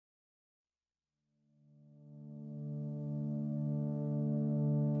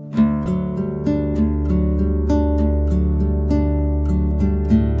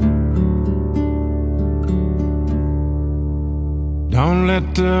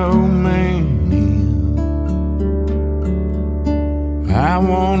let the old man in. I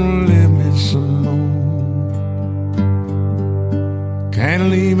wanna live me some more. Can't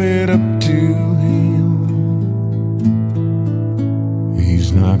leave it up to him.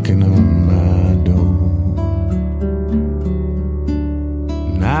 He's knocking on my door.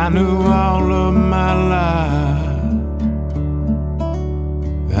 And I knew all of my life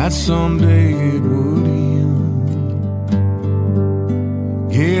that someday it would end.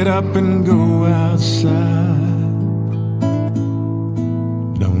 Get up and go outside.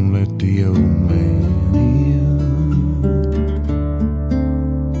 Don't let the old man in.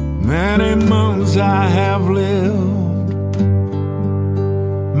 Many months I have lived.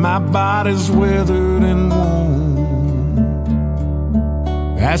 My body's withered and worn.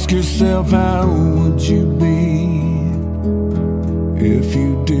 Ask yourself, how would you be if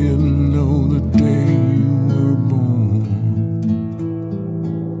you didn't know the day you were born?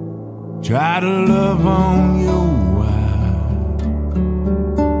 Try to love on your wife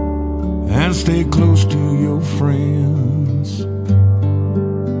and stay close to your friends.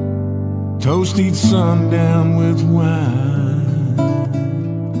 Toast each sundown with wine.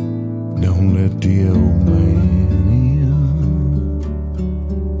 Don't let the old man in.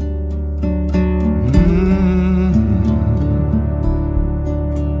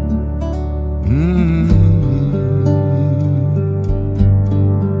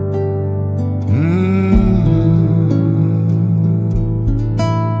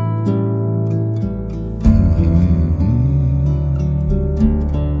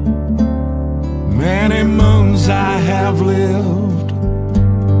 Many moons I have lived.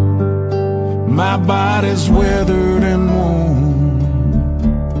 My body's withered and worn.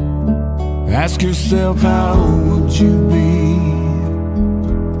 Ask yourself, how would you be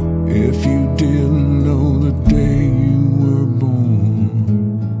if you didn't know the day you were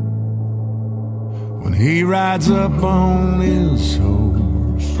born? When he rides up on his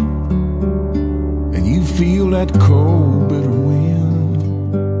horse and you feel that cold, bitter wind,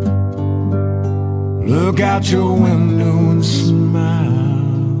 look out your window and smile.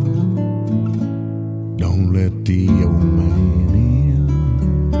 Don't let the old man in.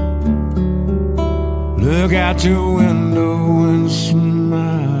 Look out your window and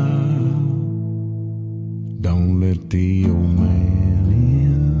smile. Don't let the old man in.